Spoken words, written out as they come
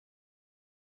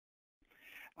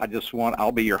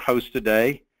I'll be your host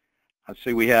today. I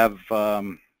see we have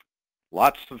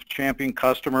lots of Champion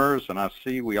customers, and I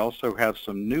see we also have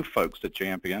some new folks to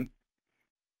Champion.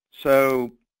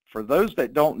 So for those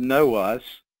that don't know us,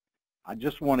 I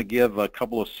just want to give a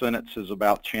couple of sentences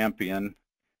about Champion.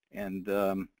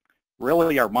 And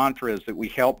really our mantra is that we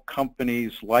help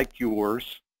companies like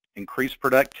yours increase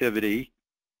productivity,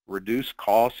 reduce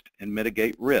cost, and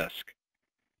mitigate risk.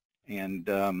 And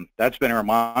that's been our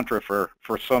mantra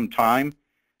for some time.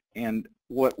 And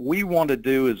what we want to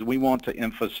do is we want to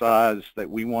emphasize that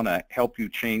we want to help you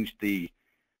change the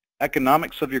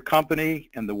economics of your company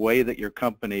and the way that your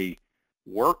company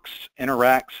works,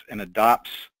 interacts, and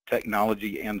adopts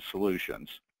technology and solutions.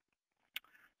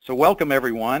 So welcome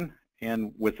everyone.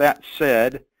 And with that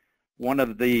said, one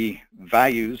of the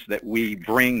values that we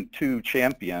bring to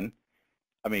Champion,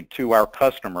 to our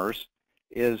customers,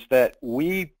 is that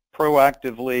we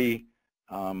proactively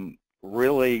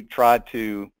really try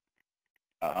to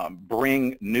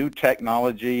bring new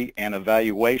technology and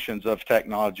evaluations of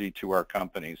technology to our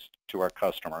companies, to our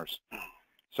customers.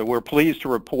 So we're pleased to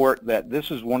report that this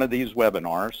is one of these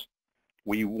webinars.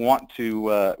 We want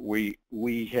to,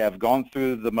 we have gone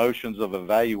through the motions of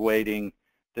evaluating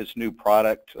this new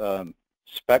product,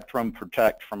 Spectrum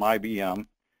Protect from IBM,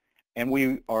 and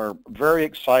we are very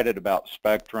excited about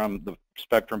Spectrum, the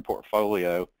Spectrum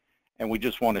portfolio, and we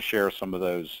just want to share some of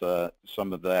those,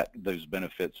 those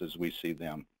benefits as we see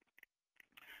them.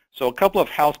 So a couple of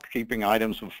housekeeping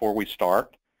items before we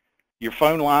start. Your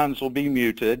phone lines will be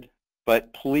muted,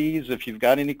 but please, if you've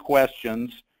got any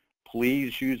questions,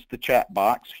 please use the chat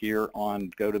box here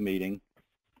on GoToMeeting,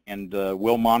 and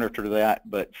we'll monitor that.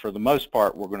 But for the most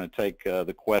part, we're going to take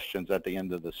the questions at the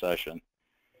end of the session.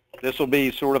 This will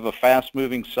be sort of a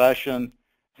fast-moving session,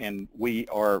 and we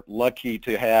are lucky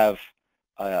to have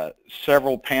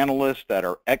several panelists that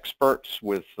are experts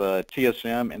with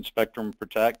TSM and Spectrum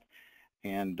Protect.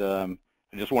 And I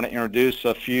just want to introduce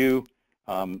a few.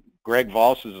 Greg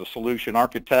Voss is a solution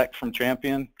architect from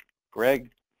Champion. Greg,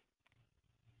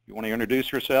 you want to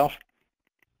introduce yourself?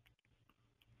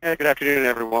 Yeah, good afternoon,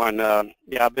 everyone.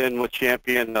 Yeah, I've been with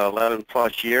Champion 11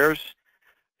 plus years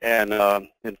and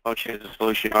been functioning as a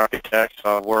solution architect.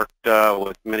 So I've worked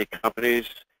with many companies,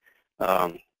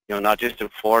 not just in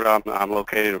Florida. I'm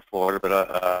located in Florida,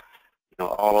 but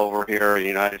all over here in the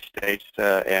United States,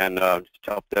 and just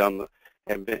help them,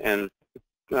 and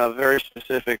very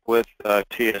specific with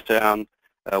TSM,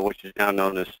 which is now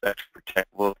known as Spectrum Protect.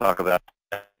 We'll talk about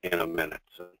that in a minute.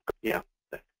 So, yeah,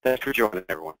 thanks for joining,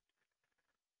 everyone.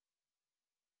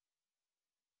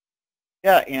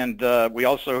 Yeah, and we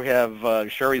also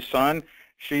have Sherry Sun.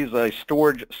 She's a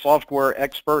storage software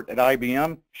expert at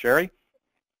IBM. Sherry?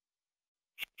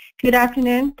 Good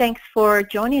afternoon. Thanks for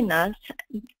joining us.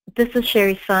 This is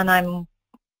Sherry Sun. I'm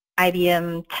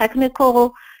IBM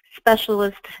technical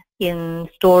specialist in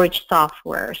storage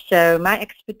software. So my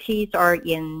expertise are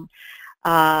in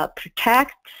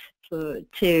protect,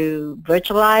 to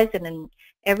virtualize, and then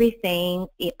everything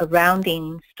around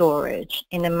in storage.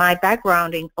 And then my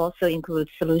background also includes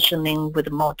solutioning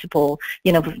with multiple,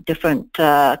 different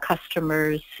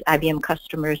customers, IBM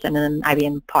customers, and then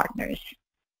IBM partners.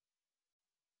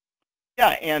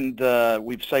 Yeah, and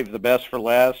we've saved the best for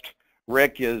last.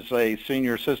 Rick is a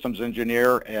senior systems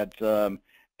engineer at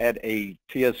a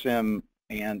TSM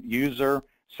and user,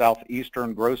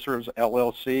 Southeastern Grocers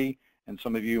LLC, and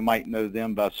some of you might know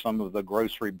them by some of the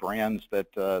grocery brands that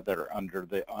are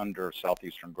under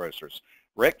Southeastern Grocers.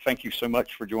 Rick, thank you so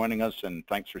much for joining us, and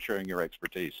thanks for sharing your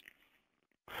expertise.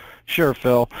 Sure,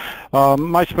 Phil.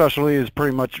 My specialty is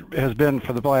has been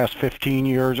for the last 15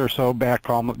 years or so,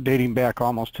 dating back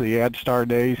almost to the AdStar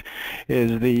days,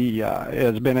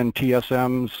 has been in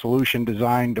TSM solution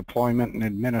design, deployment, and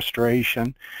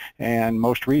administration, and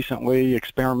most recently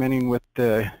experimenting with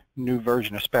the new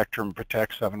version of Spectrum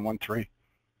Protect 713.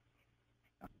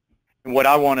 What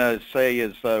I want to say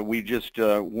is we just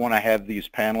want to have these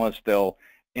panelists. They'll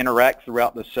interact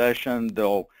throughout the session.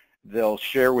 They'll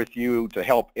share with you to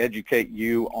help educate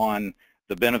you on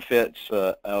the benefits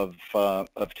of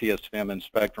TSM and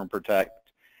Spectrum Protect,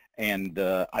 and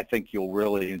I think you'll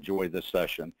really enjoy this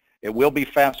session. It will be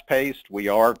fast-paced. We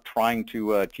are trying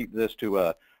to keep this to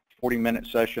a 40-minute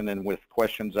session, and with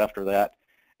questions after that.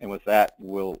 And with that,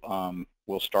 we'll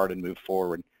start and move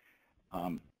forward.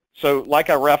 So,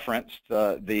 like I referenced,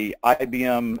 the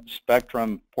IBM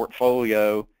Spectrum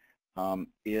portfolio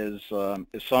is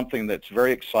something that's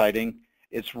very exciting.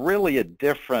 It's really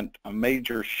a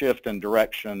major shift in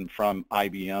direction from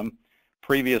IBM.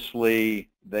 Previously,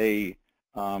 they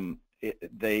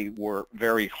were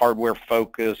very hardware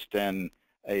focused and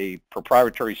a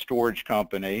proprietary storage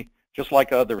company, just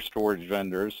like other storage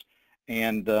vendors,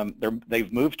 and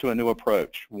they've moved to a new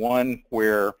approach, one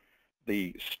where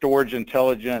the storage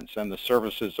intelligence and the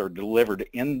services are delivered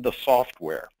in the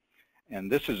software.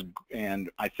 And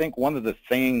I think one of the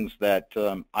things that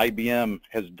IBM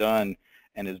has done,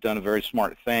 and has done a very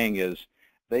smart thing, is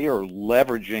they are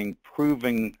leveraging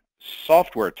proven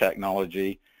software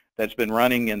technology that's been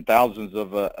running in thousands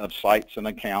of sites and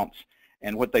accounts.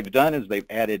 And what they've done is they've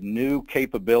added new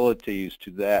capabilities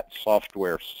to that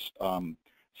software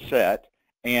set,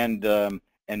 and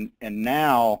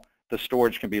now the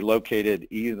storage can be located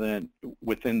even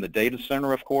within the data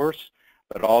center, of course,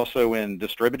 but also in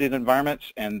distributed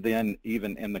environments, and then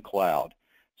even in the cloud.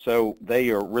 So they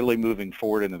are really moving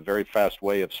forward in a very fast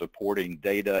way of supporting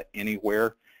data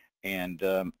anywhere, and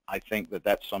I think that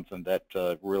that's something that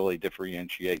really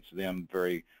differentiates them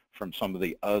from some of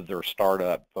the other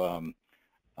startup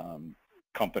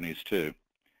companies too.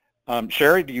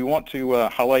 Sherry, do you want to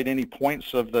highlight any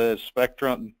points of the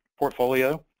Spectrum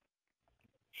portfolio?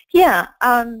 Yeah,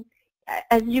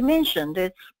 as you mentioned,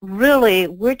 it's really,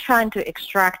 we're trying to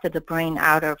extract the brain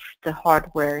out of the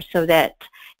hardware so that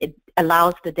it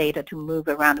allows the data to move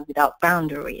around without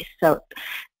boundaries. So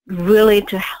really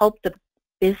to help the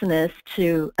business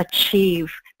to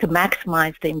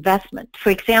maximize the investment.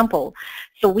 For example,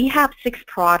 so we have 6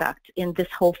 products in this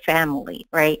whole family,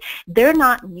 right? They're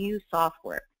not new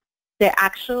software. They're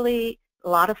actually, a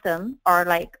lot of them are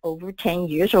like over 10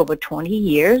 years, over 20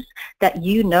 years that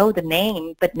you know the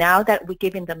name, but now that we're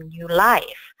giving them new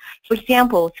life. For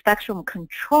example, Spectrum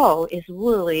Control is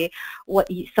really what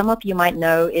some of you might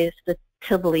know is the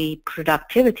Tivoli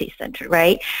Productivity Center,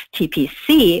 right?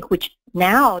 TPC, which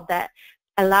now that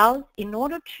allows, in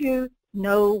order to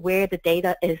know where the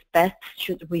data is best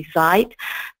should reside,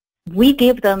 we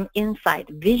give them insight,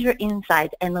 visual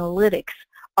insight, analytics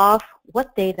of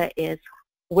what data is,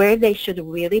 where they should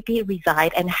really be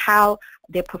reside, and how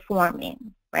they're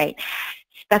performing, right?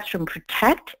 Spectrum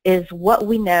Protect is what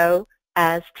we know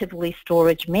as Tivoli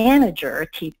Storage Manager,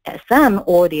 TSM,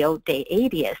 or the old day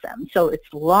ADSM. So it's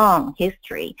long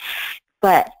history.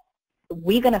 But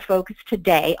we're going to focus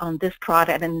today on this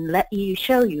product and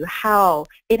show you how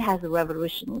it has a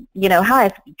revolution, how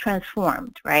it's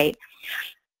transformed, right?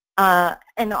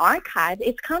 And the archive,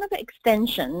 it's kind of an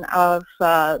extension of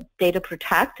Data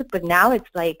Protect, but now it's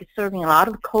like serving a lot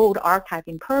of cold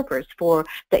archiving purpose for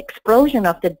the explosion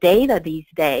of the data these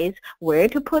days, where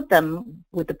to put them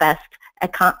with the best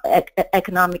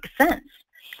economic sense.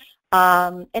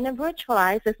 And then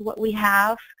virtualize is what we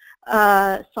have,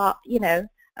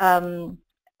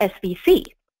 SVC.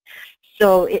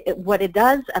 So what it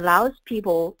does allows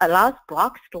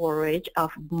block storage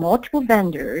of multiple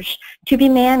vendors to be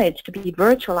managed, to be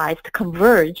virtualized,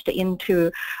 converged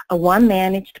into a one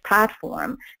managed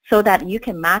platform so that you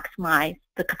can maximize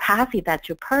the capacity that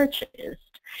you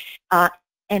purchased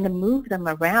and move them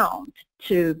around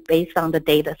based on the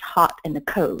data's hot in the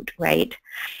code, right?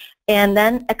 And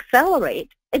then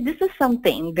accelerate. This is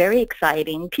something very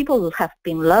exciting. People have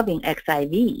been loving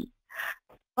XIV,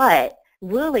 but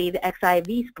really the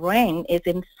XIV's brain is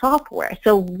in software.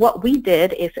 So what we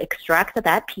did is extract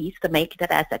that piece to make it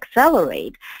as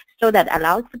accelerate, so that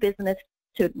allows the business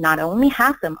to not only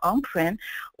have them on-prem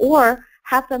or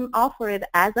have them offer it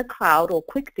as a cloud or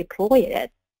quick deploy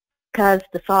it, because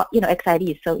the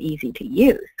XIV is so easy to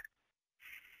use,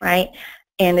 right?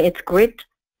 And it's great.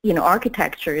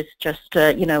 Architecture is just,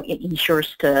 it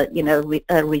ensures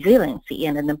resiliency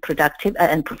and then productive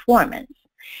and performance.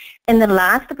 And the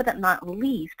last but not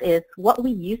least is what we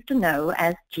used to know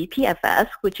as GPFS,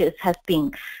 which has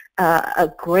been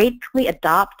greatly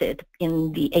adopted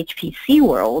in the HPC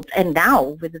world. And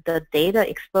now with the data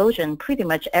explosion, pretty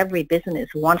much every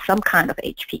business wants some kind of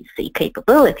HPC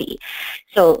capability.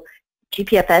 So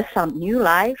GPFS found new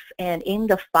life and in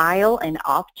the file and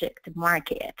object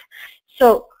market.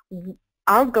 So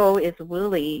our goal is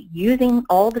really using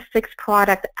all the 6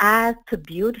 products as to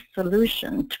build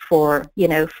solutions for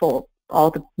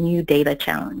all the new data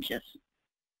challenges.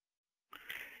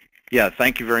 Yeah,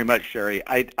 thank you very much, Sherry.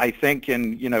 I think,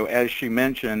 as she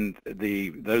mentioned,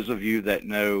 those of you that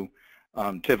know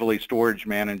Tivoli Storage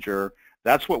Manager,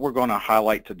 that's what we're going to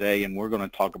highlight today, and we're going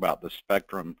to talk about the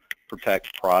Spectrum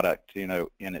Protect product, in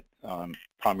it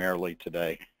primarily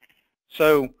today.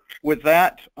 So with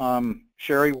that,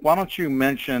 Sherry, why don't you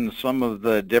mention some of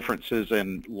the differences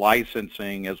in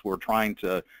licensing as we're trying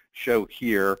to show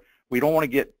here. We don't want to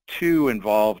get too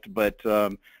involved, but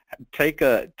take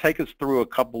us through a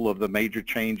couple of the major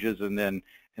changes, and then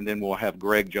we'll have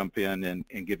Greg jump in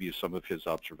and give you some of his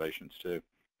observations too.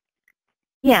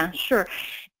 Yeah, sure.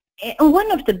 And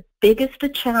one of the biggest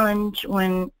challenge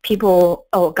when people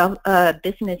or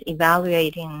business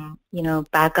evaluating,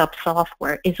 backup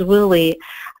software is really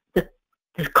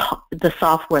the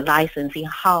software licensing,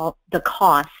 how the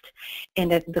cost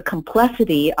and the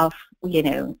complexity of,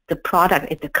 the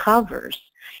product it covers,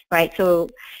 right? So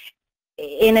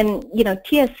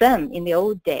TSM in the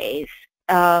old days,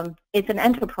 it's an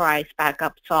enterprise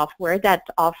backup software that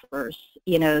offers,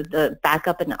 the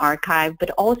backup and archive, but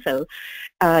also,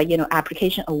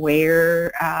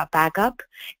 application-aware backup.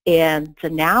 And so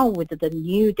now with the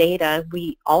new data,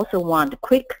 we also want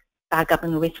quick backup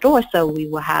and restore, so we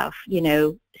will have,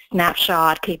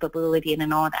 snapshot capability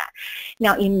and all that.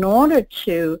 Now, in order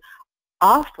to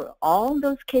offer all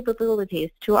those capabilities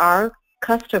to our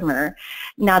customer,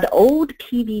 now the old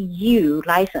PVU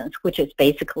license, which is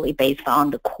basically based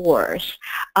on the course,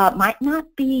 might not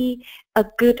be a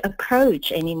good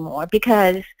approach anymore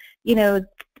because,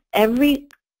 every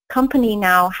company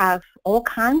now have all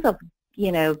kinds of,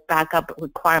 backup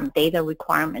data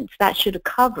requirements that should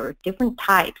cover different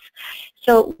types.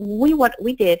 So what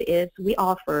we did is we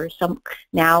offer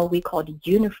now we call it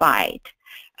unified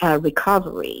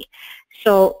recovery.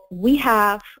 So we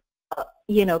have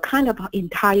kind of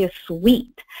entire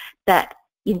suite that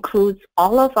includes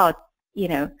all of our,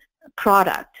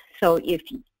 product. So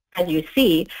as you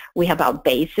see, we have our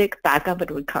basic backup and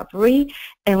recovery,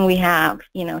 and we have,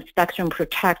 Spectrum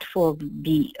Protect for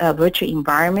the virtual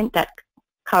environment that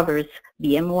covers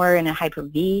VMware and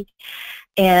Hyper-V.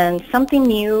 And something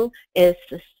new is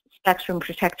the Spectrum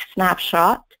Protect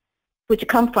Snapshot, which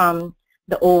come from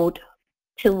the old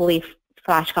Tivoli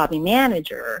Flash Copy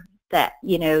Manager that,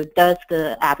 does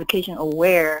the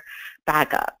application-aware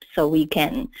backup. So we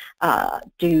can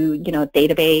do,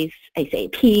 database,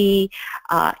 SAP.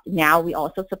 Now we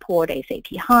also support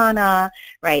SAP HANA,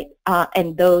 right?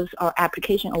 And those are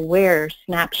application-aware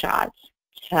snapshots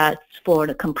for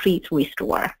the complete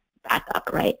restore backup,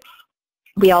 right?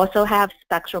 We also have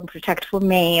Spectrum Protect for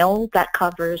Mail that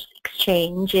covers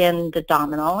Exchange and the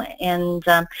Domino and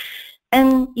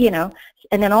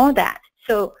then all that.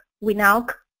 So we now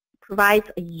provides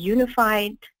a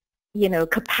unified,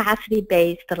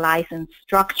 capacity-based license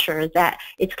structure that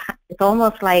it's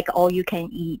almost like all you can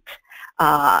eat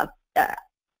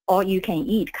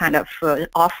kind of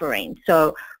offering.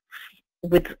 So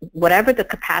with whatever the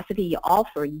capacity you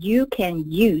offer, you can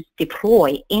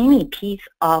deploy any piece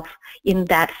in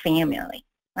that family,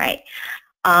 right?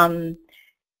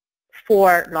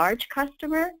 For large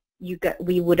customer,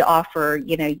 we would offer,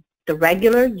 the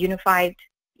regular unified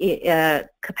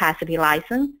capacity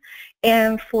license.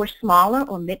 And for smaller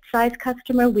or mid-sized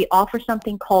customer, we offer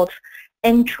something called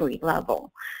entry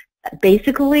level.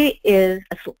 Basically, is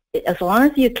as long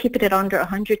as you keep it under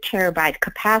 100 terabyte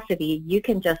capacity, you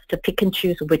can just pick and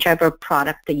choose whichever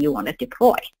product that you want to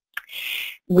deploy.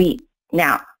 We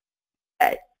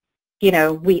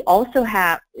also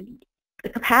have,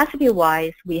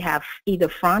 capacity-wise, we have either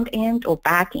front end or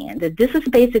back end. This is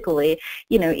basically,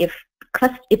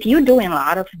 if you're doing a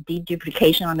lot of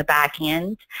deduplication on the back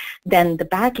end, then the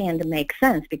back end makes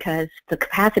sense because the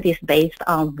capacity is based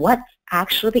on what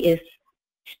actually is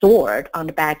stored on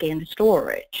the back end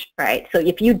storage, right? So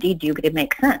if you dedupe, it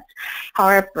makes sense.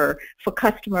 However, for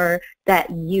customer that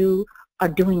you are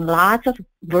doing lots of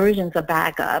versions of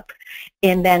backup,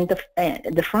 and then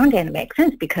the front end makes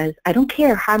sense because I don't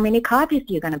care how many copies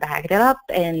you're going to back it up,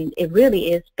 and it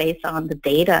really is based on the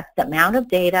data, the amount of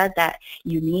data that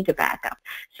you need to back up.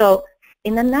 So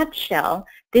in a nutshell,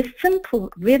 this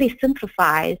really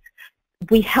simplifies.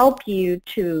 We help you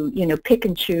to, pick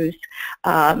and choose.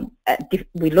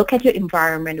 We look at your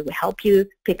environment. We help you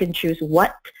pick and choose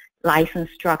what license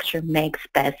structure makes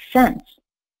best sense.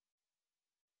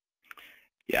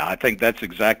 Yeah, I think that's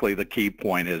exactly the key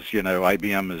point is,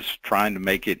 IBM is trying to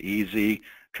make it easy,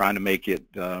 trying to make it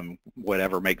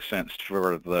whatever makes sense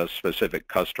for the specific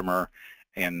customer.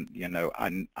 And,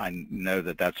 I know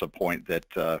that that's a point that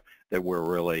we're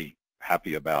really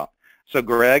happy about. So,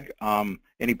 Greg,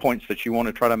 any points that you want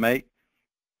to try to make?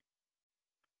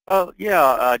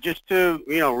 Yeah, just to,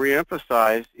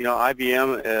 reemphasize,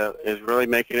 IBM is really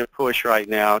making a push right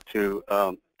now to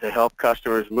help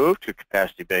customers move to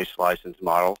capacity-based license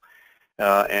model.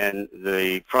 And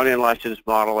the front-end license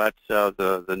model, that's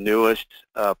the newest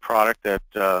product that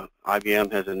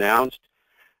IBM has announced.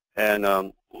 And,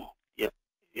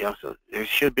 so there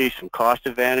should be some cost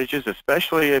advantages,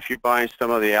 especially if you're buying some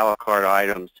of the a la carte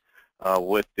items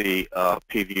with the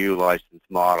PVU license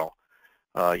model,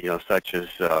 such as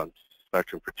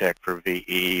Spectrum Protect for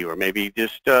VE, or maybe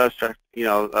just, the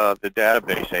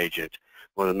database agent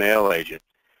or the mail agent.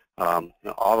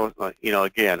 All those,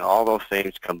 again, all those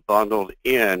things come bundled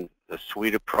in the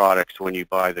suite of products when you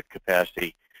buy the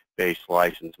capacity-based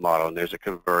license model, and there's a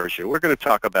conversion. We're going to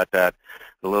talk about that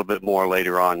a little bit more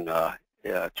later on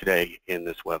today in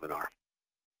this webinar.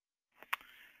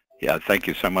 Yeah, thank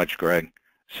you so much, Greg.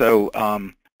 So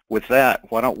with that,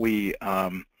 why don't we,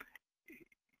 I'm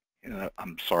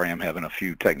sorry, I'm having a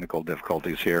few technical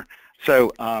difficulties here.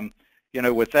 So,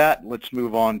 with that, let's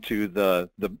move on to the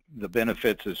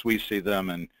benefits as we see them.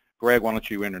 And Greg, why don't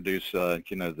you introduce,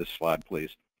 this slide,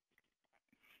 please?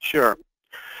 Sure.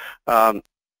 One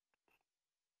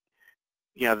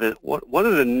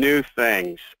of the new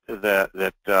things that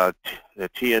the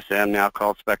TSM, now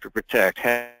called Spectrum Protect,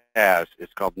 has is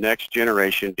called Next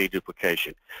Generation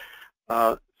Deduplication.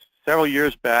 Several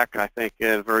years back, I think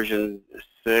in version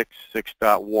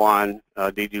 6.1,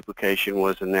 deduplication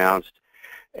was announced,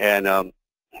 and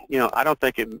I don't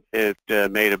think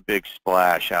it made a big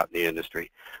splash out in the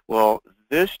industry. Well,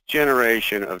 this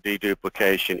generation of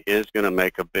deduplication is going to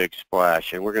make a big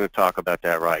splash, and we're going to talk about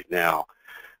that right now.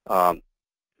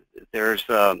 There's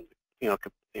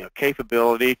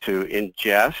capability to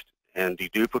ingest and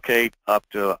deduplicate up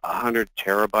to 100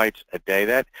 terabytes a day.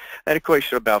 That equates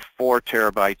to about 4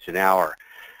 terabytes an hour.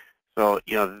 So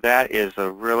that is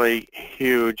a really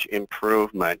huge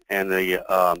improvement. And the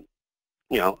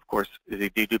of course, the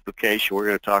deduplication, we're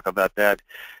going to talk about that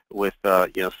with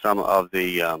some of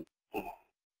the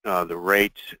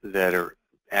rates that are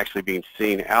actually being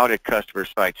seen out at customer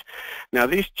sites. Now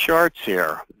these charts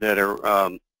here that are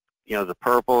the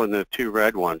purple and the two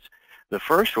red ones. The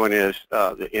first one is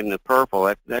in the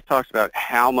purple. That talks about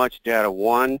how much data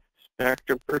one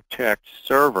Spectrum Protect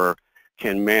server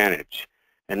can manage,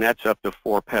 and that's up to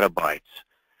 4 petabytes.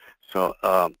 So,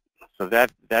 so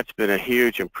that's been a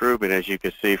huge improvement, as you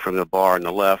can see from the bar on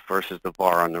the left versus the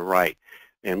bar on the right.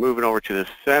 And moving over to the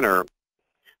center,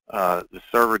 the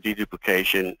server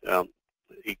deduplication,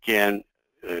 again,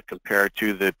 compared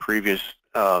to the previous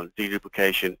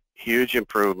deduplication, huge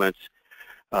improvements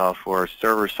for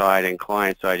server side and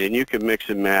client side, and you can mix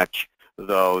and match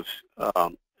those,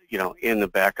 in the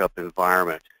backup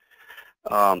environment.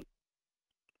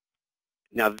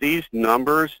 Now these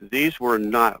numbers, these are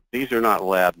not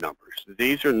lab numbers.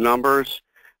 These are numbers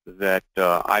that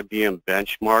IBM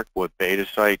benchmarked with beta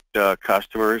site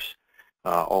customers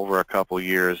over a couple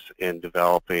years in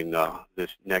developing this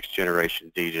next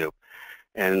generation dedupe.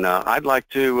 And I'd like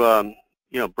to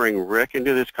bring Rick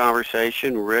into this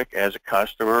conversation. Rick, as a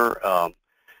customer,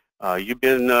 you've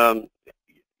been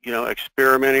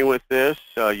experimenting with this.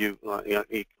 Like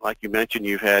you mentioned,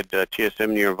 you've had TSM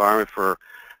in your environment for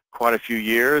quite a few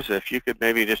years. If you could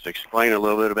maybe just explain a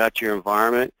little bit about your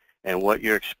environment and what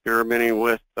you're experimenting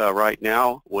with right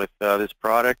now with this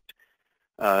product,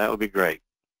 that would be great.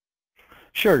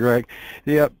 Sure, Greg.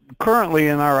 Yeah, currently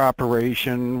in our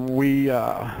operation,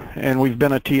 and we've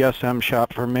been a TSM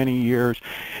shop for many years,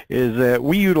 is that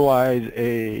we utilize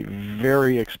a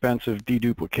very expensive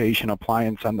deduplication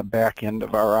appliance on the back end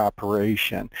of our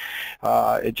operation.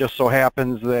 It just so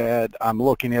happens that I'm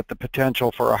looking at the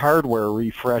potential for a hardware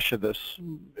refresh of this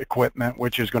equipment,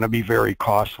 which is going to be very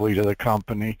costly to the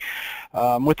company.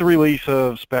 With the release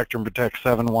of Spectrum Protect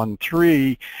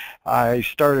 713, I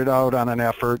started out on an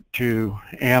effort to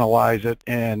analyze it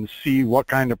and see what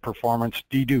kind of performance,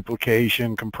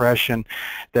 deduplication, compression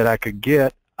that I could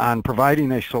get on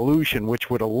providing a solution which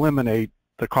would eliminate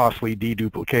the costly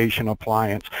deduplication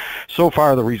appliance. So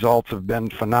far the results have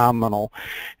been phenomenal,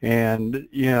 and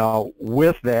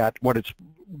with that, what it's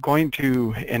going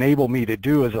to enable me to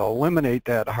do is eliminate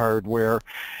that hardware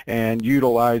and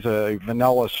utilize a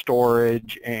vanilla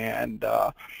storage, and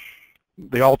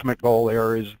the ultimate goal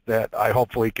there is that I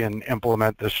hopefully can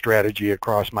implement this strategy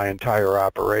across my entire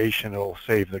operation. It'll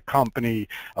save the company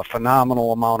a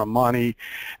phenomenal amount of money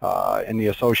in the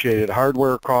associated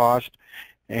hardware cost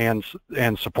and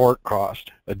support cost.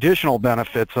 Additional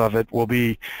benefits of it will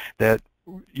be that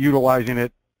utilizing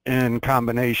it in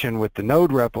combination with the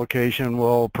node replication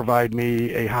will provide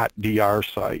me a hot DR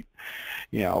site,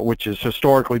 which has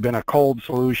historically been a cold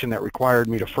solution that required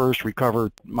me to first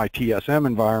recover my TSM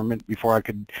environment before I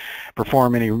could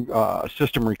perform any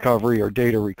system recovery or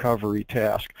data recovery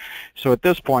task. So at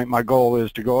this point, my goal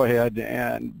is to go ahead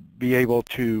and be able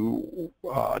to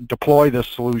deploy this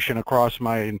solution across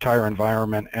my entire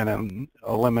environment and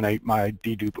eliminate my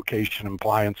deduplication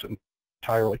appliance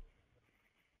entirely.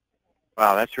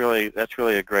 Wow, that's really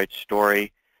a great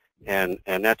story, and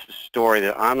that's a story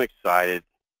that I'm excited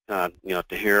to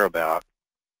hear about,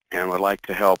 and would like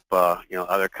to help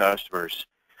other customers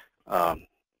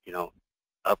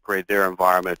upgrade their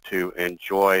environment to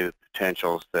enjoy the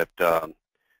potentials that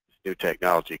new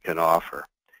technology can offer.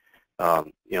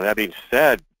 That being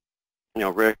said,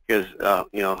 Rick is,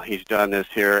 he's done this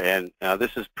here, and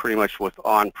this is pretty much with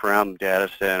on-prem data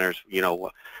centers, I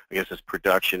guess his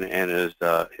production and his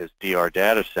DR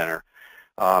data center.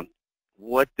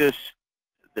 What this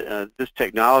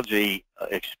technology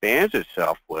expands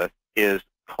itself with is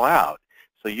cloud.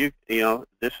 So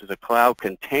this is a cloud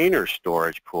container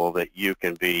storage pool that you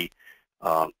can be,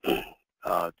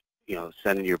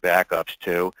 sending your backups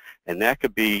to, and that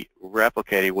could be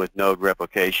replicated with node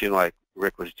replication, like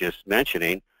Rick was just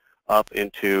mentioning, up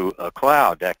into a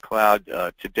cloud. That cloud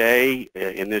today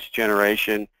in this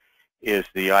generation is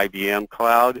the IBM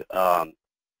cloud. Now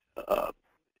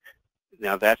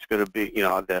that's going to be,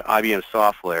 the IBM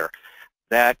software.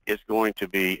 That is going to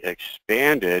be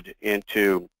expanded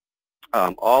into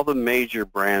all the major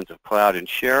brands of cloud. And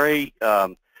Sherry,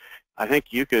 I think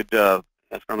you could,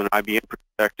 from an IBM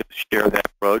perspective, share that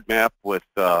roadmap with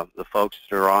the folks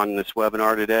that are on this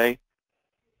webinar today.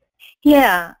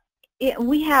 Yeah,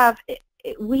 we have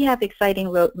exciting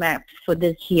roadmaps for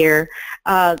this year.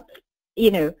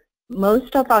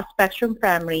 Most of our Spectrum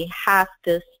family have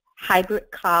this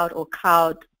hybrid cloud or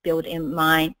cloud built in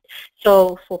mind.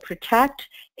 So for Protect,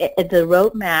 the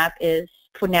roadmap is,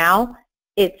 for now,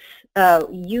 it's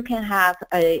you can have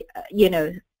a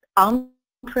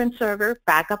on-prem server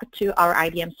backup to our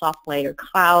IBM software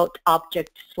cloud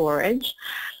object storage,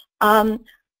 and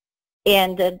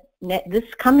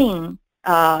this coming,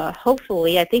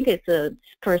 hopefully, I think it's the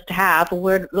first half,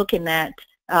 we're looking at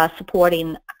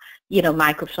supporting,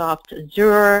 Microsoft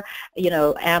Azure,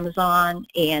 Amazon,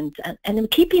 and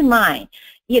keep in mind,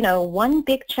 one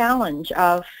big challenge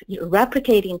of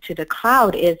replicating to the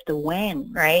cloud is the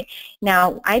WAN, right?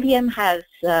 Now, IBM has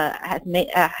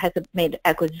made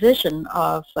acquisition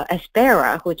of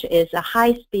Aspera, which is a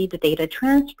high-speed data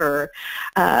transfer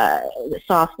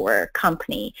software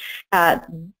company.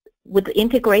 With the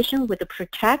integration with the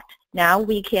Protect, now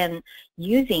we can,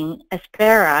 using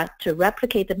Aspera to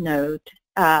replicate the node,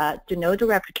 to node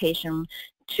replication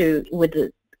with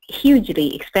the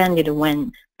hugely expanded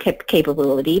WAN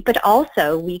capability, but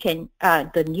also we can,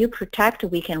 the new Protect,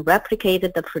 we can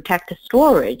replicate the Protect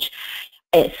storage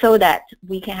so that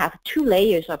we can have 2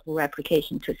 layers of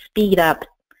replication to speed up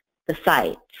the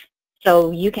sites.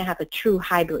 So you can have a true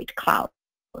hybrid cloud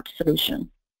solution.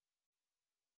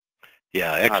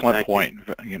 Yeah, excellent point.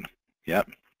 Yep.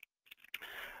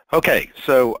 Okay,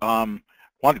 so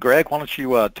Greg, why don't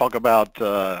you talk about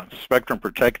Spectrum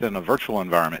Protect in a virtual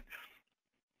environment?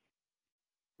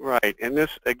 Right, and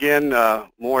this, again,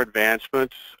 more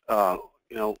advancements,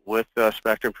 with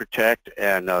Spectrum Protect,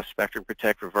 and Spectrum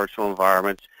Protect for virtual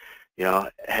environments,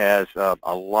 has a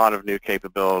lot of new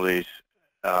capabilities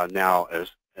now as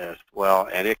well,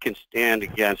 and it can stand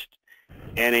against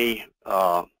any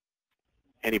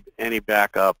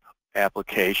backup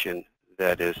application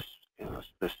that is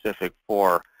specific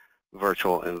for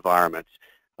virtual environments,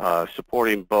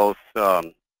 supporting both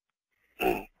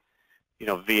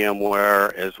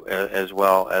VMware as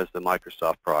well as the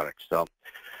Microsoft products. So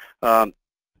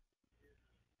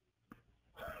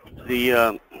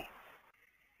the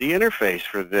interface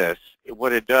for this,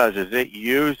 what it does is it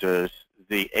uses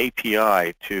the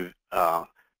API to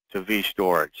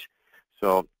vStorage.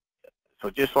 So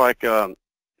just like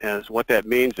as what that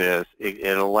means is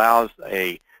it allows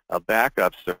a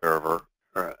backup server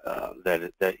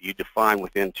that you define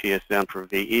within TSM for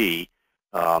VE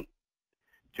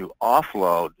to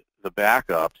offload the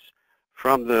backups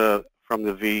from the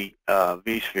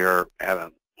vSphere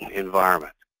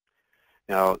environment.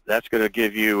 Now that's going to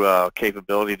give you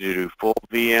capability to do full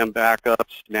VM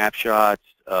backups, snapshots,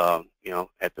 at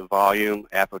the volume,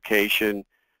 application,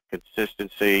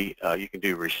 consistency. You can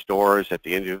do restores at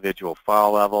the individual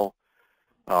file level.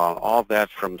 All of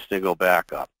that's from a single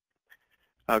backup.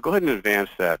 Go ahead and advance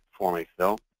that for me,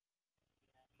 Phil.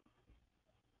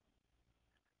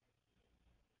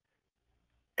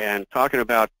 And talking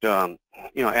about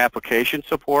application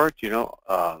support,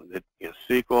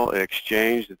 SQL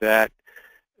Exchange, that's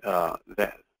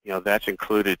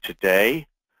included today.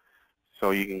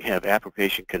 So you can have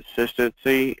application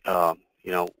consistency,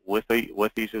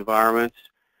 with these environments,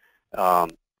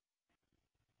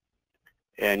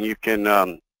 and you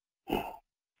can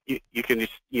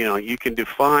you can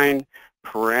define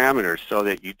parameters so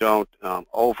that you don't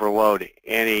overload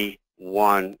any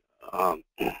one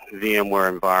VMware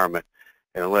environment,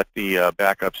 and let the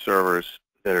backup servers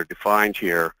that are defined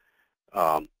here,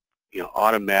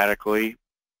 automatically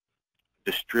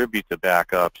distribute the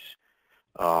backups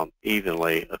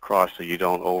evenly across, so you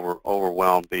don't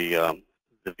overwhelm the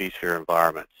vSphere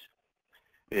environments.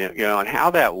 And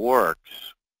how that works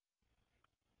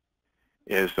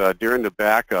is during the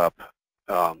backup,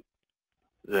 the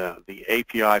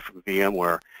API from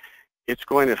VMware, it's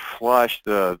going to flush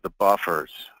the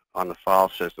buffers on the file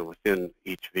system within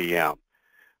each VM.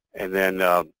 And then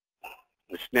the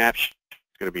snapshot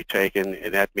is going to be taken,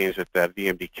 and that means that that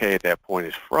VMDK at that point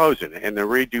is frozen. And the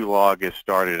redo log is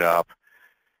started up,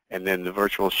 and then the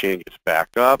virtual machine gets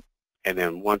backed up. And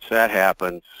then once that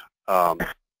happens,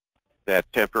 that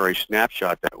temporary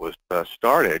snapshot that was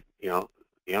started,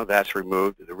 that's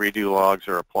removed. The redo logs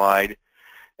are applied,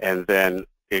 and then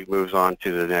it moves on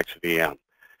to the next VM.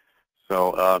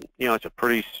 So, it's a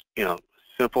pretty,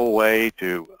 simple way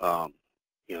to,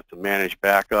 to manage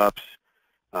backups.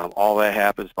 All that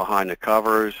happens behind the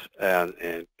covers and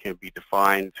can be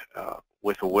defined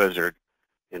with a wizard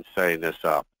in setting this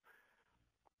up.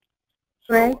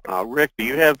 So, Rick, do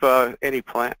you have any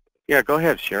plan? Yeah, go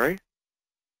ahead, Sherry.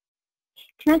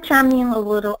 Can I chime in a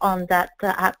little on that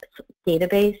app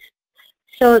database?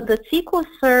 So the SQL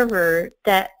Server,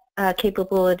 that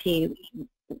capability,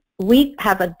 we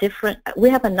have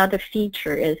another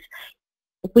feature is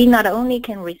we not only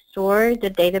can restore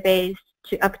the database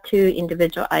to up to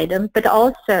individual items, but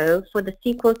also for the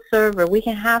SQL Server, we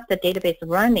can have the database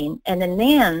running and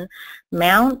then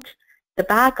mount the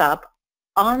backup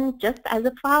on just as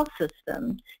a file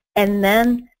system, and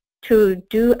then to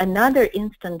do another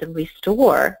instant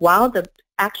restore while the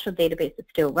actual database is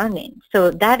still running. So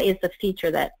that is a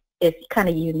feature that is kind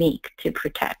of unique to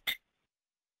Protect.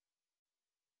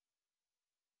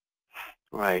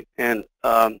 Right. And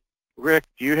Rick,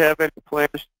 do you have any plans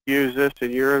to use this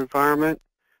in your environment,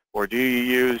 or do you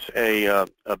use a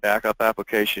backup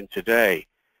application today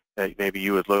that maybe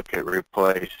you would look at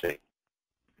replacing?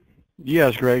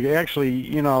 Yes, Greg.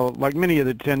 Actually, like many of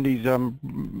the attendees,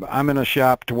 I'm in a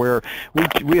shop to where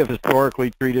we have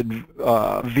historically treated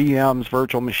VMs,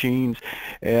 virtual machines,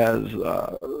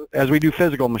 as we do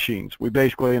physical machines. We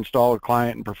basically install a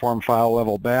client and perform file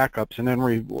level backups, and then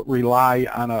rely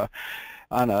on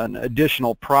an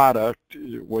additional product,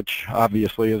 which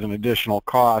obviously is an additional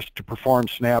cost, to perform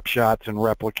snapshots and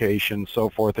replication, so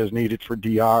forth, as needed for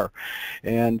DR.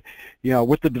 And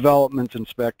with the developments in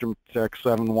Spectrum Protect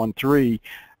 713,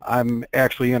 I'm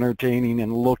actually entertaining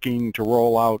and looking to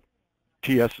roll out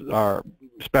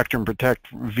Spectrum Protect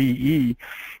VE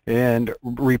and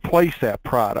replace that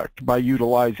product by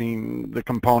utilizing the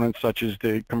components such as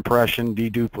the compression,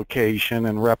 deduplication,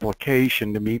 and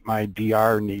replication to meet my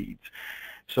DR needs.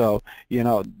 So,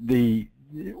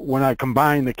 when I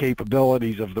combine the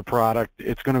capabilities of the product,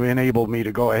 it's going to enable me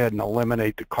to go ahead and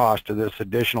eliminate the cost of this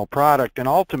additional product, and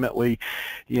ultimately,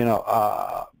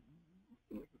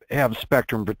 have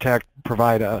Spectrum Protect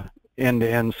provide a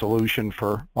end-to-end solution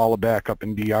for all the backup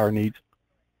and DR needs.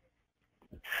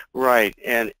 Right,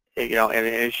 and and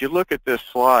as you look at this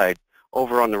slide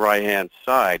over on the right-hand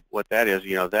side, what that is,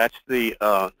 that's the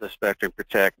Spectrum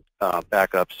Protect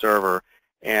backup server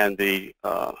and the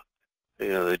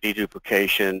the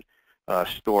deduplication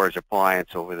storage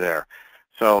appliance over there.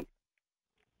 So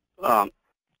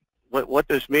what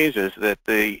this means is that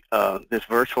this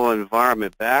virtual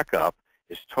environment backup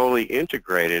is totally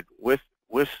integrated with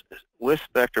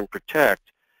Spectrum Protect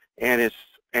and its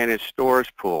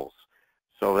storage pools.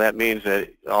 So that means that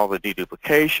all the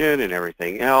deduplication and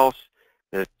everything else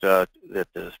that the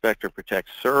Spectrum Protect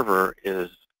server is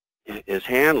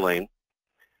handling,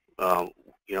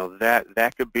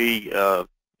 that could be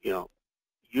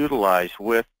utilized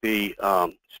with the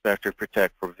Spectrum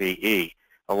Protect for VE,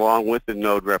 along with the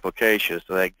node replication.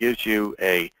 So that gives you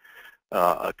a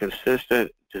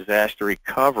consistent disaster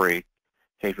recovery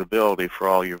capability for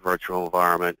all your virtual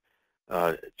environment,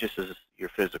 just as your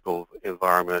physical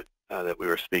environment that we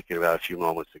were speaking about a few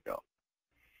moments ago.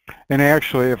 And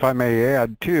actually, if I may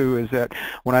add too, is that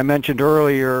when I mentioned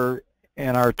earlier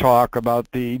in our talk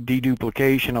about the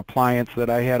deduplication appliance that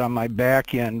I had on my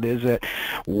back end, is that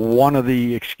one of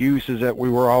the excuses that we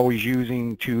were always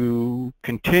using to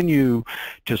continue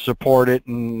to support it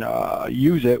and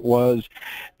use it was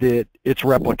that its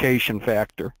replication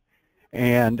factor.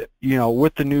 And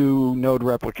with the new node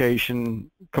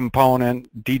replication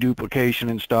component, deduplication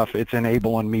and stuff, it's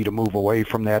enabling me to move away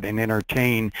from that and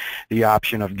entertain the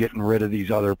option of getting rid of these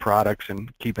other products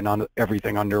and keeping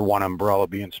everything under one umbrella,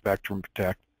 being Spectrum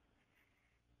Protect.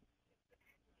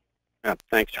 Yeah,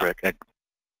 thanks, Rick.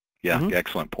 Yeah,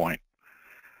 excellent point.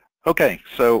 Okay,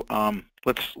 so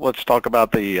let's talk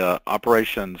about the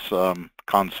operations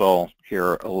console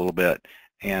here a little bit,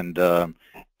 and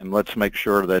let's make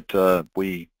sure that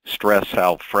we stress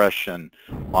how fresh and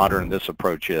modern this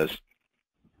approach is.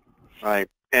 Right,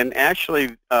 and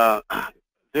actually,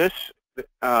 this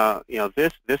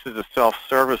this is a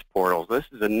self-service portal. This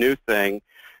is a new thing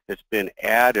that's been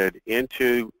added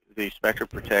into the Spectrum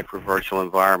Protect for virtual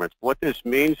environments. What this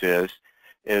means is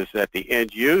that the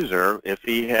end user, if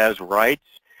he has rights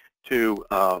to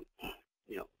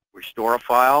restore a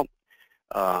file,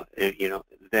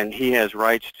 then he has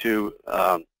rights to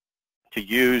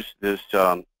use this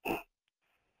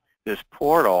this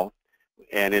portal,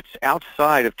 and it's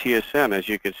outside of TSM, as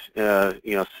you can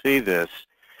see this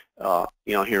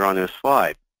here on this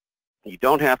slide. You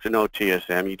don't have to know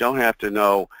TSM. You don't have to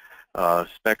know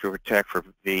Spectrum Protect for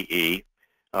VE.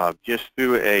 Just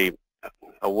through a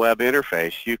web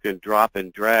interface, you can drop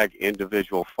and drag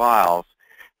individual files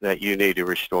that you need to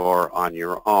restore on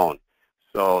your own.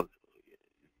 So,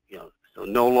 so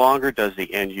no longer does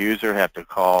the end user have to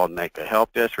call and make a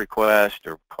help desk request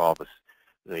or call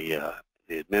the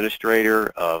administrator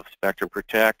of Spectrum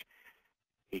Protect.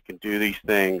 He can do these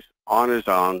things on his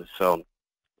own. So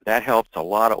that helps a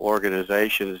lot of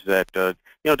organizations that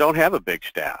don't have a big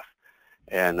staff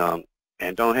and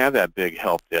don't have that big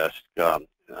help desk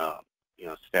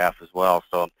staff as well.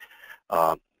 So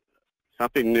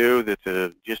something new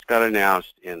that just got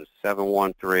announced in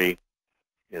 713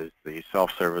 is the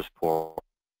self-service portal.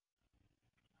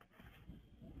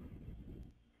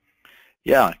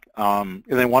 Yeah, and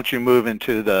then once you move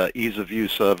into the ease of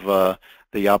use of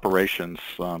the operations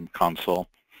console,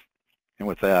 and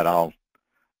with that, I'll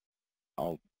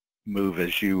move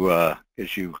as you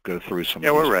go through some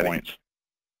of these points.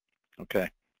 Okay.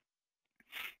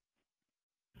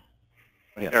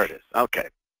 Yeah. There it is. Okay.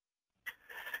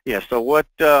 Yeah. So what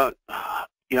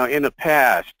in the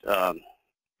past,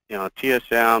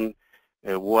 TSM,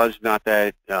 it was not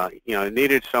that it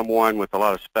needed someone with a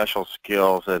lot of special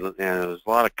skills, and there was a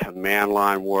lot of command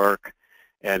line work,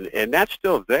 and that's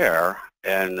still there.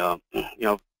 And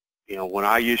when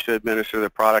I used to administer the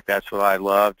product, that's what I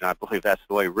loved, and I believe that's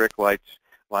the way Rick likes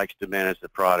to manage the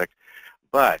product.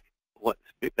 But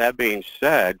that being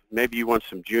said, maybe you want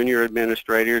some junior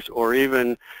administrators or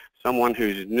even someone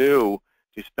who's new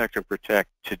to Spectrum Protect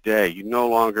today. You no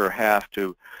longer have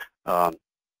to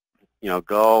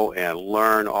go and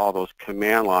learn all those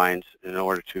command lines in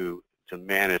order to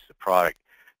manage the product.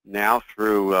 Now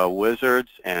through wizards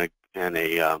and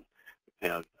a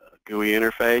GUI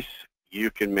interface,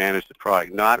 you can manage the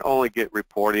product. Not only get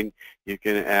reporting, you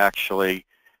can actually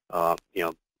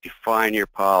define your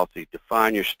policy,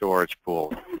 define your storage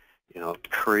pool,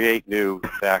 create new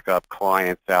backup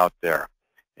clients out there,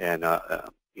 and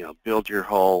build your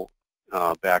whole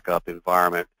backup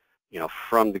environment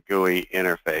from the GUI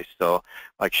interface. So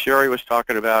like Sherry was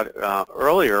talking about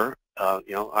earlier,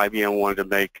 IBM wanted to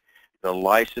make the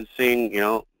licensing,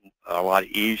 a lot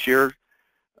easier.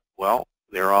 Well,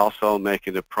 they're also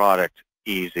making the product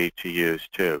easy to use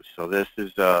too. So this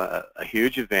is a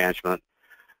huge advancement,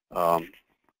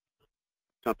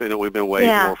 something that we've been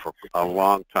waiting for a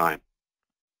long time.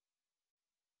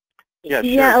 Yeah,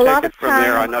 sure. Take it from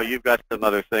there. I know you've got some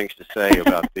other things to say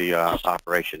about the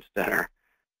operations center.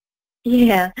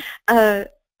 Yeah, a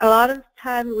lot of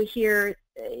time we hear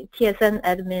TSM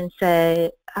admins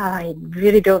say, I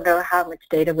really don't know how much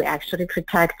data we're actually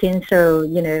protecting. So,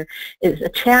 it's a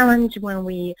challenge when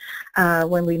we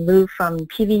move from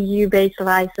PVU-based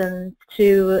license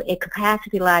to a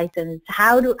capacity license.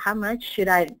 How much should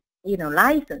I,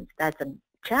 license? That's a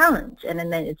challenge. And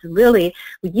then it's really,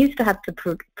 we used to have to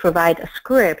provide a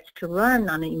script to run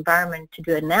on an environment to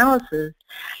do analysis,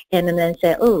 and then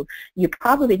say, oh, you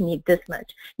probably need this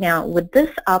much. Now with this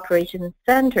operations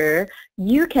center,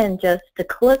 you can just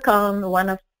click on one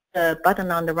of the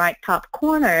button on the right top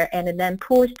corner, and it then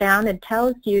pulls down and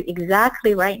tells you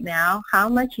exactly right now how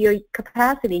much your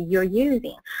capacity you're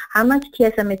using, how much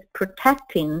TSM is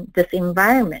protecting this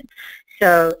environment.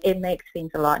 So it makes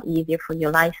things a lot easier for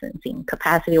your licensing,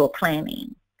 capacity, or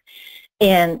planning.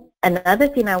 And another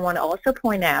thing I want to also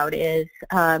point out is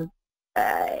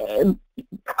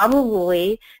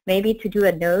probably maybe to do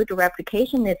a node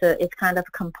replication is kind of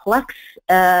a complex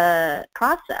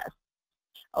process,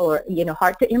 or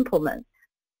hard to implement.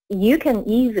 You can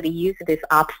easily use this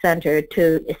Ops Center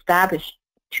to establish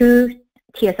two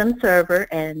TSM server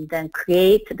and then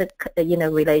create the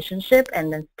relationship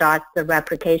and then start the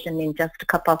replication in just a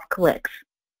couple of clicks.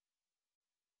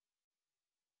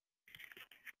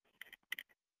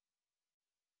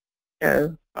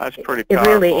 So that's pretty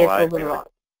powerful. It really is overall.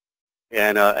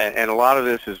 And a lot of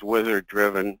this is wizard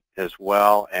driven as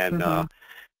well, and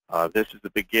this is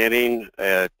the beginning,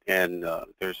 and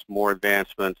there's more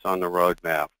advancements on the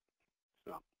roadmap.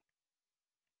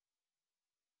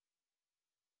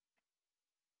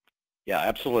 Yeah,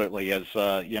 absolutely. As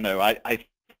I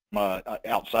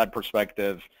outside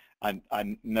perspective,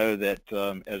 I know that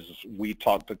as we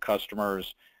talk to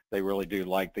customers, they really do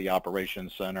like the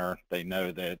Operations Center. They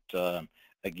know that,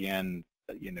 again,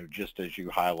 just as you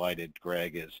highlighted,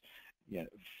 Greg, is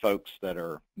folks that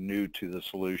are new to the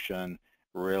solution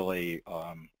really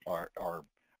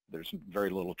there's very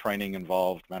little training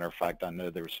involved. Matter of fact, I know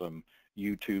there's some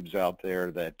YouTubes out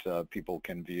there that people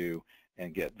can view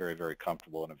and get very, very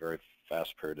comfortable in a very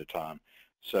fast period of time.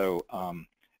 So,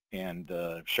 and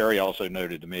Sherry also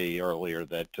noted to me earlier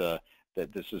that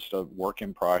that this is a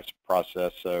working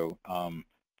process. So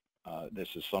this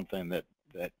is something that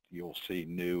you'll see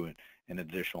new and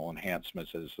additional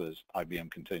enhancements as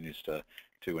IBM continues to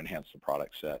enhance the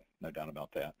product set. No doubt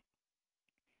about that.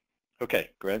 Okay,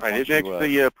 Greg. Right, it makes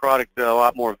the product a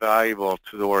lot more valuable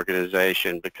to the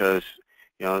organization because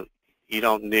you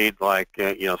don't need like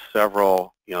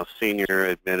several senior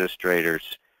administrators.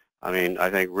 I mean, I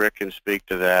think Rick can speak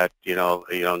to that.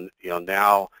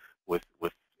 Now with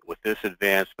this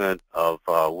advancement of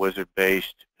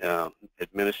wizard-based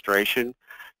administration,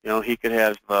 he could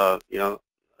have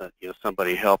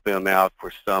somebody help him out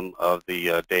for some of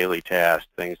the daily tasks,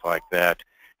 things like that,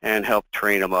 and help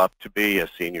train him up to be a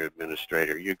senior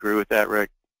administrator. You agree with that, Rick?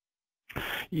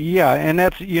 Yeah, and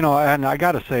that's, and I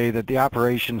got to say that the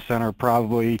Operations Center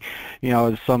probably,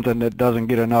 is something that doesn't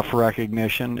get enough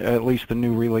recognition, at least the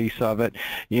new release of it,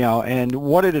 and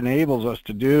what it enables us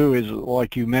to do is,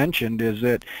 like you mentioned, is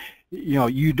that,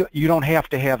 you don't have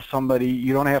to have somebody,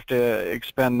 you don't have to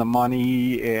expend the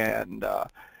money and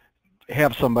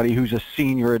have somebody who's a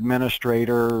senior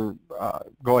administrator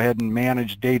go ahead and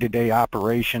manage day-to-day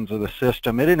operations of the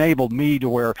system. It enabled me to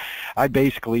where I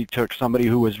basically took somebody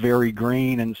who was very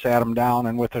green and sat them down,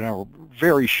 and within a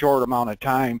very short amount of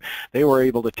time they were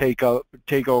able to take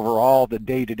over all the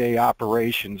day-to-day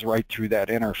operations right through that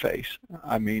interface.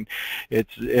 I mean, it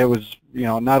was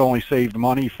not only saved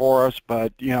money for us,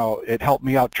 but it helped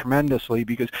me out tremendously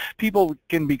because people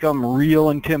can become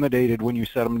real intimidated when you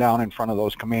set them down in front of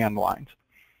those command lines.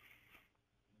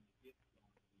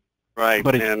 Right.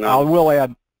 But I will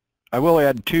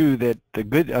add too that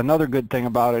another good thing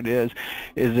about it is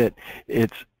that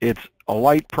it's a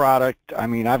light product. I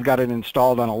mean, I've got it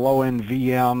installed on a low-end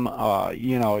VM.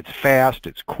 It's fast,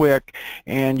 it's quick,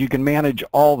 and you can manage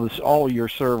all your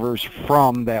servers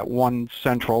from that one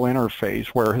central interface,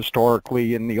 where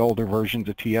historically in the older versions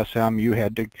of TSM you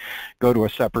had to go to a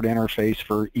separate interface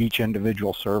for each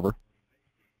individual server.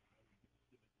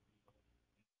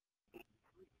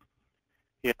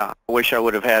 Yeah, I wish I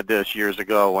would have had this years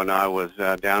ago when I was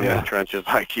down in the trenches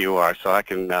like you are. So I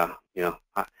can, I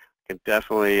can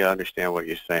definitely understand what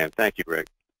you're saying. Thank you, Rick.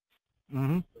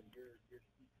 Mm-hmm.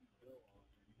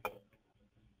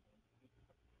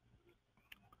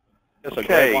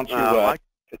 Okay. Once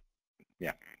you,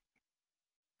 yeah.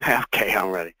 Okay,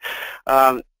 I'm ready.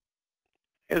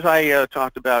 As I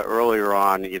talked about earlier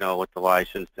on, with the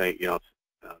license, there's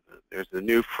the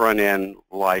new front-end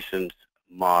license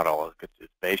model.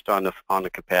 It's based on the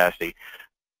capacity.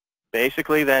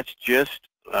 Basically, that's just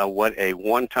what a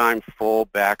one-time full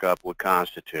backup would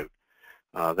constitute.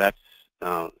 That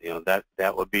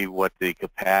would be what the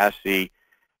capacity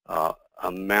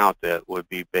amount that would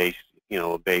be based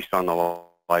on the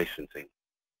licensing.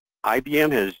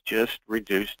 IBM has just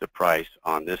reduced the price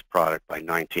on this product by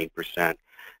 19%, and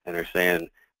they're saying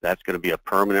that's going to be a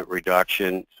permanent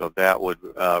reduction, so that would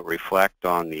reflect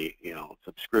on the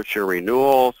subscription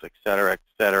renewals, et cetera, et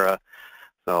cetera.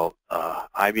 So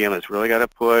IBM has really got to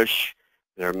push.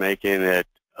 They're making it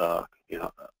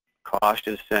cost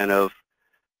incentive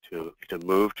to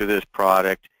move to this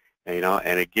product,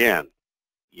 and again,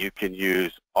 you can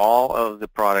use all of the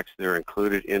products that are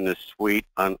included in the suite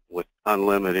with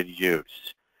unlimited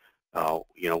use.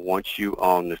 Once you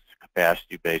own this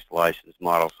capacity-based license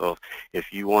model. So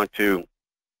if you want to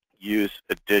use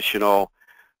additional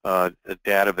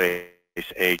database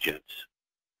agents,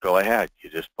 go ahead. You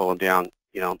just pull them down,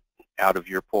 out of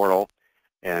your portal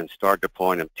and start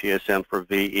deploying them. TSM for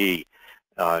VE,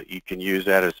 you can use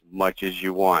that as much as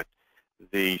you want.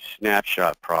 The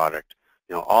snapshot product,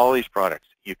 all these products,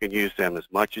 you can use them as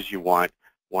much as you want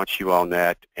once you own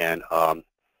that. And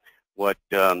what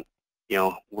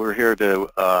we're here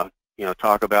to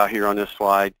talk about here on this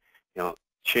slide,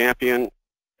 Champion,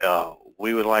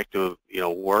 we would like to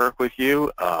work with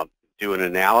you, do an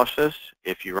analysis.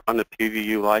 If you're on the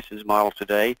PVU license model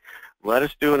today, let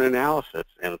us do an analysis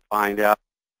and find out,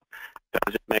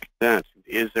 does it make sense?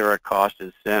 Is there a cost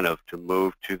incentive to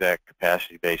move to that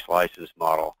capacity-based license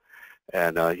model?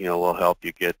 And we'll help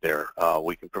you get there.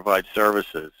 We can provide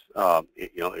services.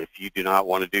 If you do not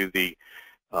want to do the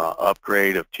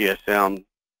upgrade of TSM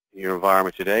your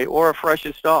environment today, or a fresh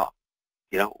install.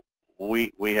 You know,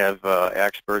 we have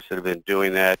experts that have been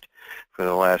doing that for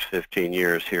the last 15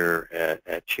 years here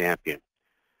at Champion.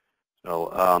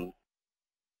 So,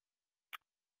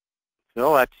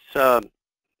 Phil, that's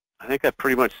I think that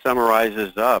pretty much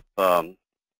summarizes up.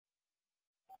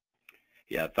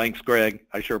 Yeah, thanks, Greg.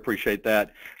 I sure appreciate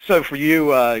that. So for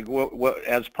you,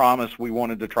 as promised, we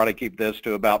wanted to try to keep this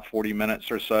to about 40 minutes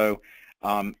or so.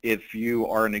 If you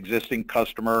are an existing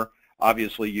customer,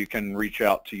 obviously you can reach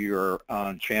out to your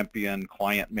Champion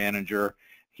client manager.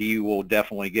 He will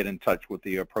definitely get in touch with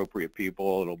the appropriate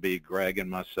people. It'll be Greg and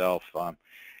myself.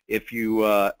 If you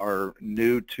are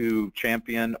new to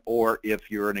Champion, or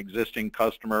if you're an existing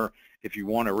customer, if you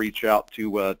want to reach out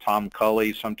to Tom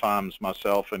Cully, sometimes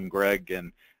myself and Greg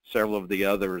and several of the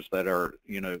others that are,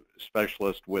 you know,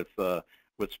 specialists with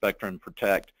Spectrum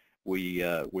Protect,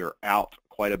 we're out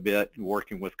quite a bit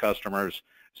working with customers.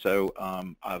 So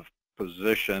I've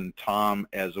positioned Tom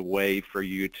as a way for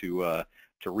you to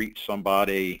reach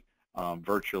somebody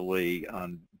virtually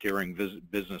during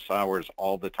business hours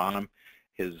all the time.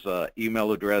 His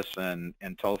email address and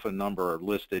telephone number are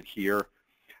listed here.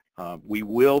 We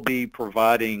will be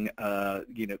providing,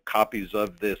 you know, copies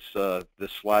of this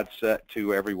slide set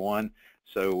to everyone,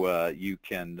 so you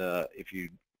can, if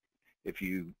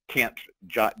you can't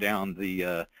jot down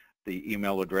the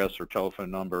email address or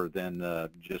telephone number, then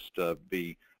just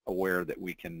be aware that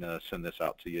we can send this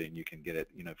out to you, and you can get it,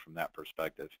 you know, from that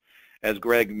perspective. As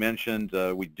Greg mentioned,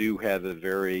 we do have a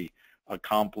very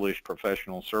accomplished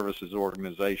professional services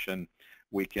organization.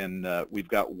 We've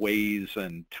got ways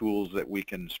and tools that we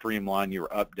can streamline your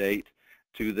update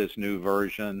to this new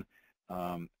version.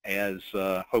 As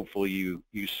hopefully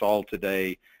you saw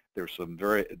today, there's some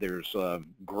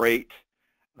great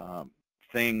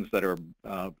things that are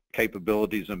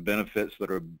capabilities and benefits that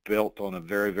are built on a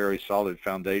very, very solid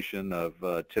foundation of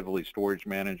Tivoli Storage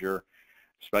Manager.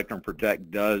 Spectrum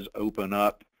Protect does open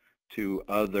up to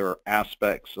other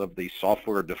aspects of the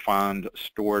software-defined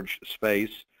storage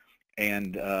space.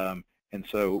 And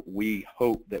so we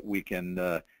hope that we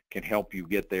can help you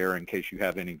get there in case you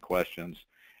have any questions.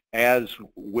 As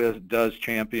does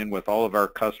Champion with all of our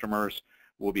customers,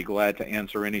 we'll be glad to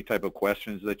answer any type of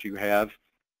questions that you have.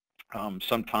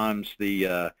 Sometimes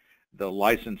the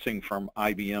licensing from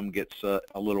IBM gets a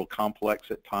little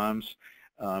complex at times.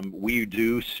 We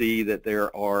do see that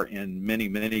there are, in many,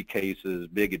 many cases,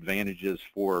 big advantages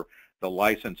for the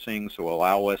licensing, so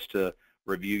allow us to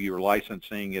review your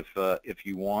licensing if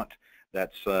you want.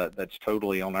 That's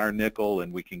totally on our nickel,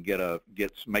 and we can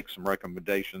make some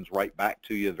recommendations right back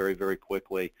to you very, very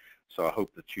quickly. So I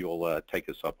hope that you'll take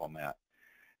us up on that.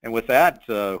 And with that,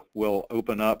 we'll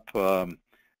open up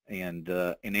and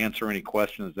answer any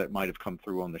questions that might have come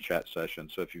through on the chat session.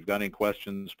 So if you've got any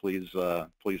questions, please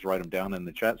write them down in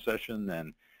the chat session.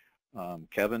 And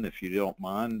Kevin, if you don't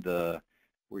mind,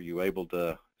 were you able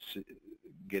to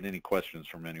get any questions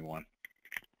from anyone?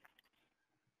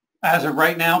 As of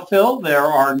right now, Phil, there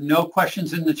are no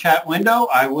questions in the chat window.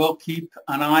 I will keep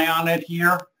an eye on it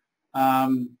here.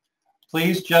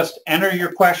 Please just enter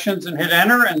your questions and hit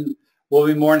enter, and we'll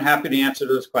be more than happy to answer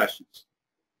those questions.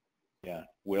 Yeah,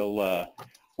 we'll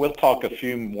talk a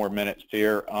few more minutes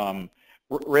here.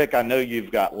 Rick, I know you've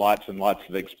got lots and lots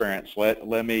of experience.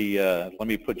 Let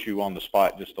me put you on the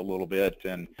spot just a little bit,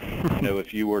 and you know,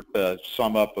 if you were to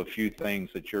sum up a few things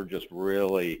that you're just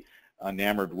really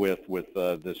enamored with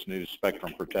this new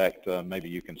Spectrum Protect, maybe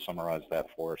you can summarize that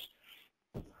for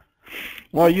us.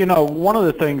 Well, you know, one of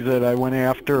the things that I went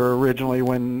after originally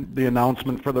when the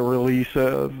announcement for the release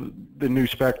of the new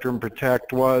Spectrum Protect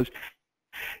does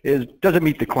it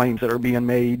meet the claims that are being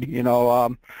made? You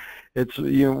know, it's,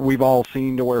 you know, we've all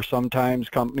seen to where sometimes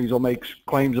companies will make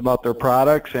claims about their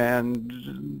products and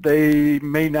they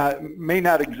may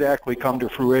not exactly come to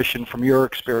fruition from your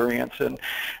experience. And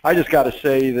I just got to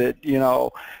say that, you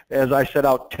know, as I set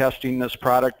out testing this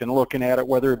product and looking at it,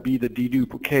 whether it be the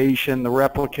deduplication, the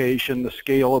replication, the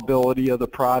scalability of the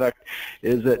product,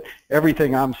 is that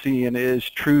everything I'm seeing is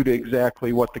true to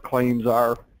exactly what the claims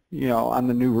are, you know, on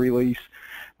the new release.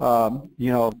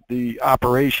 You know, the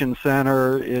Operations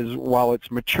Center is, while it's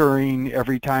maturing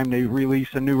every time they release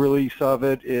a new release of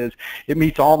it, it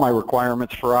meets all my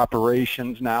requirements for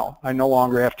operations now. I no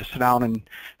longer have to sit down and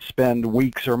spend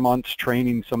weeks or months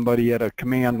training somebody at a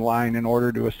command line in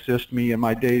order to assist me in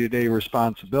my day-to-day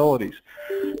responsibilities.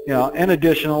 You know, and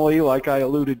additionally, like I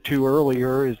alluded to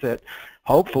earlier, is that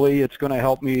hopefully it's going to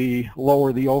help me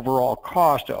lower the overall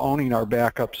cost of owning our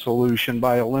backup solution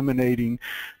by eliminating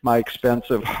my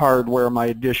expensive hardware, my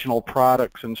additional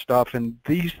products and stuff. And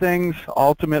these things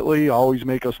ultimately always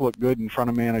make us look good in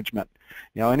front of management.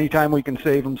 anytime we can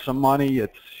save them some money,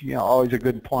 it's always a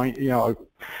good point.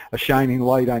 A shining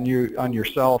light on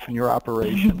yourself and your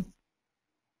operation.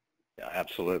 Yeah,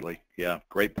 absolutely. Yeah,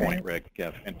 great point, Rick.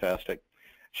 Yeah, fantastic.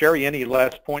 Sherry, any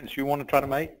last points you want to try to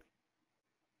make?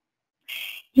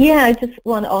 Yeah, I just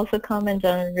want to also comment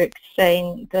on Rick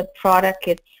saying the product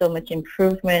gets so much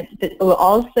improvement, but we'll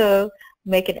also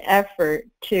make an effort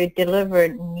to deliver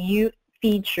new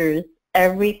features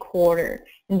every quarter.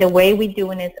 And the way we're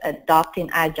doing is adopting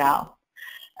agile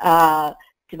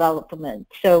development.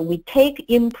 So we take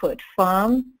input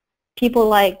from people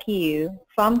like you,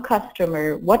 from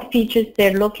customer, what features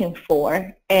they're looking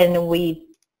for, and we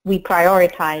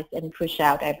prioritize and push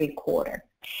out every quarter.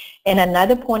 And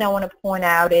another point I want to point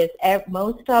out is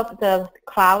most of the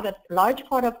large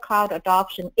part of cloud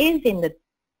adoption is in the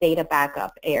data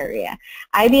backup area.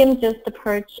 IBM just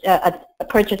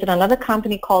purchased another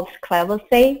company called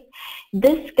CleverSafe.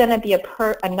 This is going to be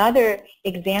another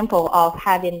example of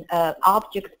having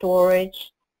object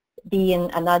storage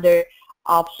being another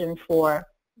option for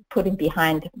putting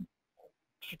behind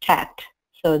Protect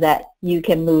so that you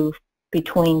can move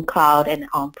between cloud and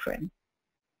on-prem.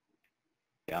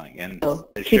 Yeah, and so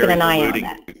keeping an eye on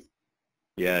that.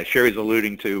 Yeah, Sherry's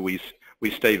alluding to, we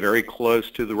stay very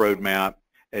close to the roadmap,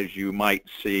 as you might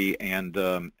see, and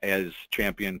as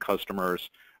champion customers,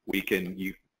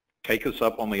 you take us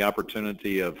up on the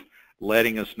opportunity of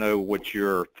letting us know what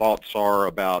your thoughts are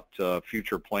about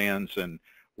future plans, and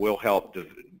we'll help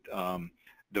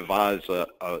devise a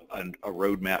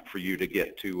roadmap for you to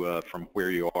get to from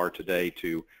where you are today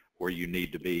to where you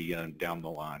need to be down the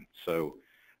line. So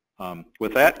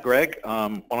with that, Greg,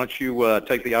 why don't you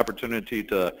take the opportunity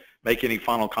to make any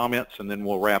final comments, and then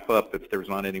we'll wrap up if there's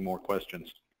not any more questions.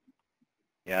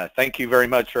 Yeah, thank you very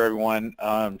much, everyone.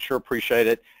 Sure appreciate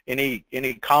it.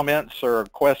 Any comments or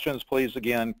questions, please,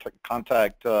 again,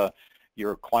 contact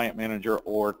your client manager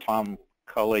or Tom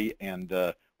Cully, and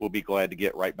we'll be glad to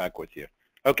get right back with you.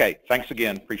 Okay, thanks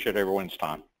again. Appreciate everyone's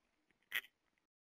time.